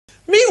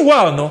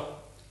Meanwhile, no,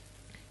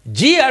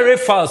 GRA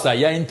files are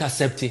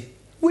intercepted.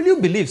 Will you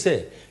believe,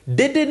 say,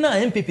 they did not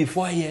MPP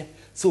for a year,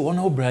 so one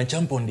of Bryan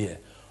Acheampong there,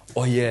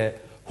 or ye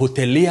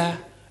hotelier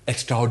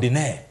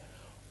extraordinaire,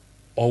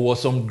 or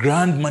was some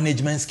grand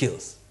management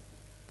skills.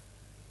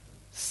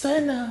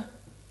 Sana,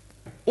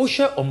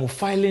 Osha Omo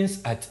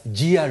filings at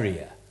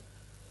GRA.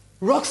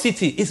 Rock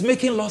City is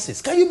making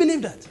losses. Can you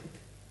believe that?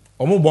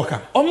 Omo Boka.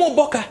 Omo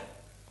Boka.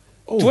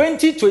 Oh.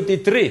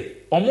 2023,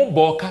 Omo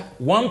Boka,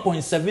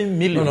 1.7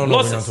 million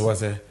losses.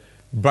 No.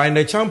 Bryan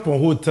Acheampong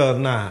Hotel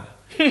na.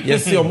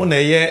 Yes, Omo na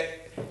ye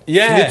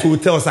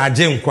hotels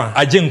Acheampong.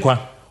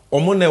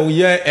 Omo na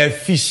ye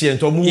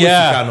efficient. Omo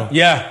no.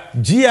 Yeah.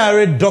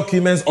 GRA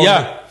documents of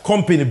the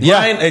company.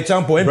 Bryan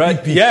Acheampong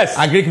MPP. Yes.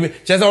 Agreement.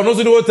 Chesa ono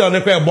so the hotel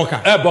na kwa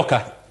Boka.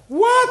 Boka.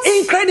 What?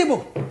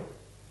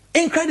 Incredible.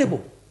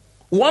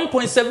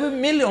 1.7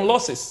 million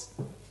losses.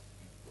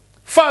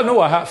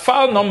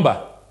 File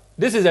number.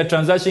 This is a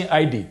transaction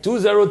ID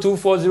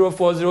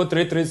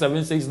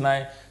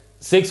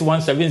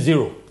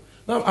 20240403376961770.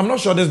 No, I'm not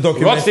sure this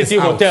document Rock City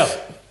is Hotel.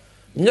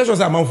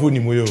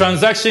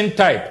 Transaction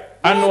type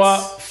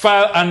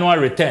annual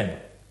return.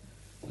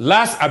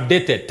 Last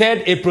updated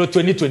 3rd April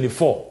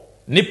 2024.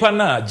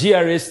 Nipana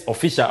GRA's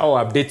official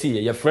our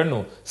update your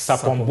friend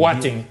Sapon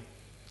Boating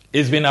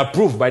is been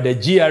approved by the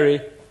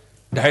GRA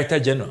Director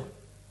General.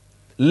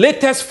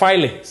 Latest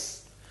filings.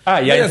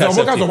 Tax.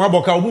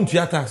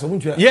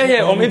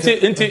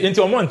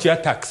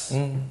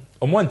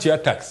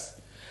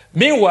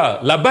 Meanwhile,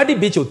 Labadi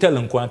Beach Hotel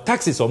in Kwan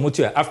taxes or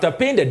mutua after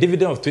paying the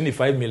dividend of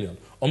 25 million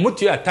or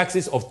mutua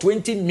taxes of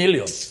 20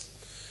 million.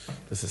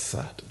 This is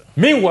sad.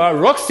 Meanwhile,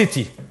 Rock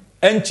City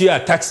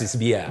NTA taxes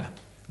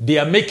they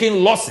are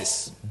making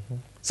losses.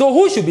 So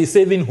who should be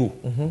saving who?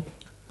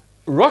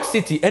 Rock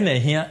City and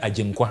here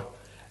Acheampong.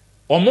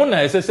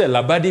 Omona SSL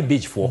Labadi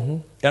Beach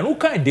for and who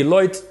can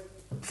Deloitte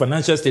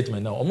financial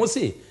statement now almost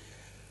say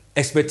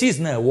expertise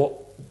now what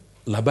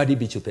Labadi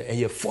Beach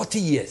Hotel 40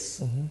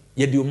 years.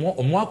 You do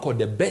more called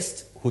the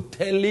best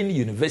hoteling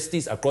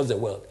universities across the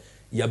world.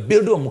 You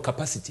build on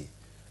capacity.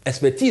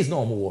 Expertise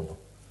no more.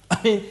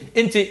 I mean,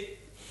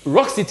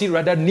 Rock City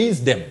rather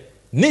needs the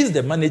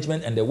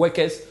management and the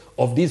workers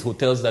of these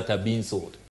hotels that are being sold.